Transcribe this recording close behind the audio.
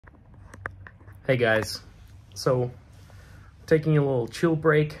Hey guys, so taking a little chill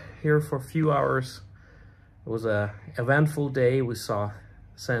break here for a few hours. It was a eventful day. We saw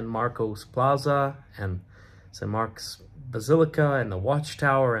San Marcos Plaza and San Marcos Basilica and the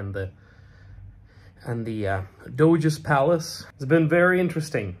Watchtower and the Doge's Palace. It's been very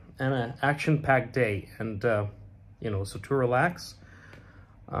interesting and an action-packed day. And so to relax,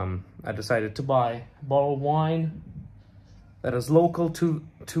 I decided to buy a bottle of wine that is local to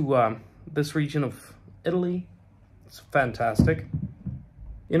this region of Italy. It's fantastic.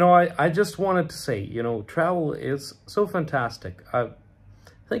 I just wanted to say, travel is so fantastic. I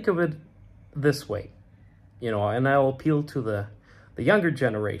think of it this way, and I'll appeal to the younger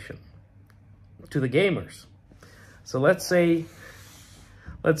generation, to the gamers. So let's say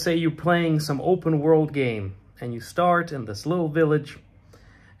you're playing some open world game and you start in this little village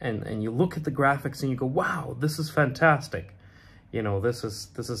and you look at the graphics and you go, wow, this is fantastic. This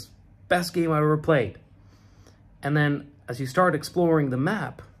is best game I ever played. And then as you start exploring the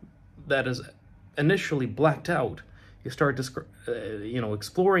map that is initially blacked out, you start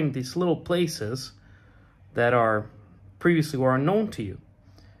exploring these little places that are previously were unknown to you.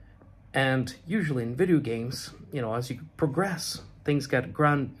 And usually in video games, as you progress, things get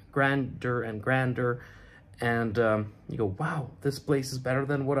grander and grander, and you go, wow, this place is better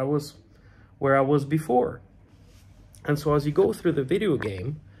than where I was before. And so as you go through the video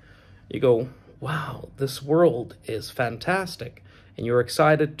game, you go, wow, this world is fantastic. And you're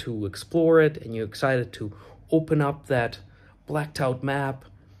excited to explore it, and you're excited to open up that blacked out map.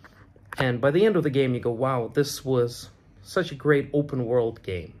 And by the end of the game, you go, wow, this was such a great open world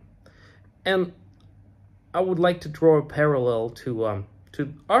game. And I would like to draw a parallel to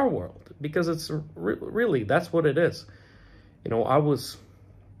our world, because it's really, that's what it is. I was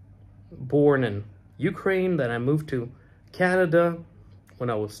born in Ukraine, then I moved to Canada when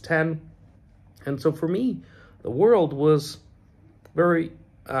I was 10. And so for me, the world was very,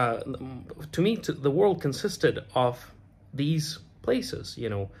 the world consisted of these places, a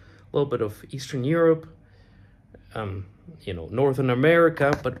little bit of Eastern Europe, Northern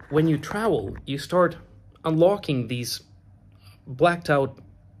America. But when you travel, you start unlocking these blacked out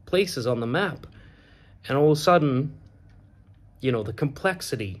places on the map. And all of a sudden, the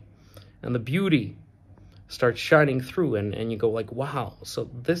complexity and the beauty starts shining through, and you go like, wow, so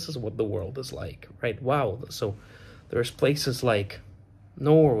this is what the world is like, right? Wow. So there's places like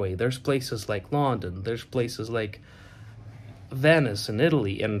Norway, there's places like London, there's places like Venice in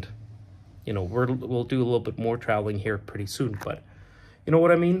Italy, and we'll do a little bit more traveling here pretty soon, but you know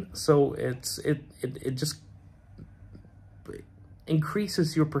what I mean? So it just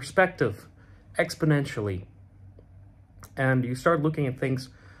increases your perspective exponentially, and you start looking at things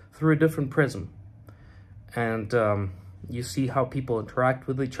through a different prism. And you see how people interact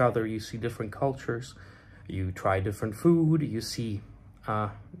with each other, you see different cultures, you try different food, you see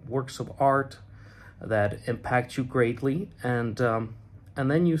works of art that impact you greatly, and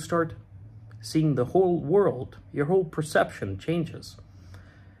then you start seeing the whole world, your whole perception changes.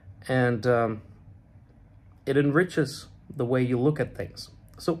 And it enriches the way you look at things.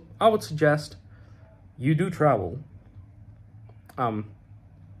 So I would suggest you do travel.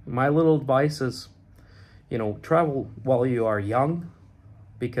 My little advice is, travel while you are young,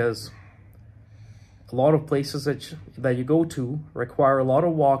 because a lot of places that you go to require a lot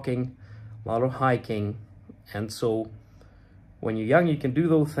of walking, a lot of hiking. And so when you're young, you can do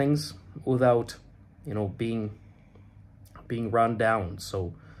those things without, being run down.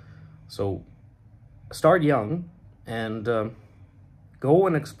 So start young and go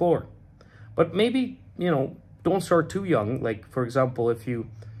and explore. But maybe, don't start too young. Like, for example, if you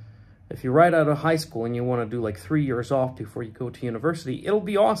right out of high school and you want to do like 3 years off before you go to university, it'll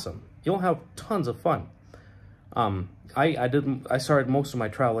be awesome. You'll have tons of fun. I started most of my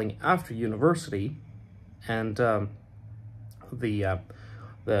traveling after university, and the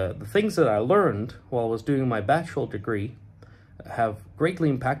things that I learned while I was doing my bachelor degree have greatly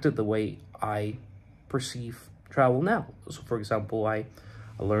impacted the way I perceive travel now. So for example, I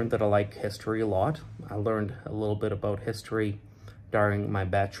learned that I like history a lot. I learned a little bit about history during my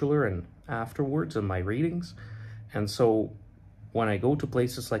bachelor and afterwards in my readings. And so when I go to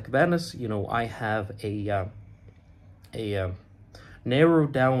places like Venice, I have a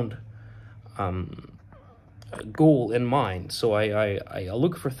narrowed down goal in mind. So I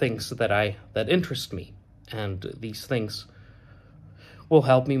look for things that interest me, and these things will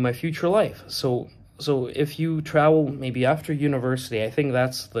help me in my future life. So if you travel maybe after university, I think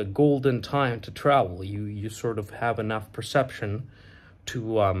that's the golden time to travel. You sort of have enough perception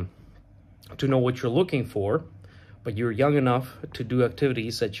to know what you're looking for, but you're young enough to do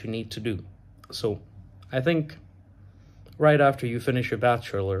activities that you need to do. So I think right after you finish your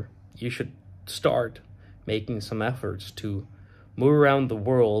bachelor, you should start making some efforts to move around the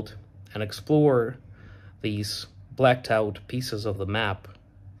world and explore these blacked out pieces of the map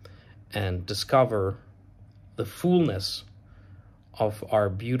and discover the fullness of our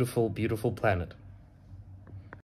beautiful, beautiful planet.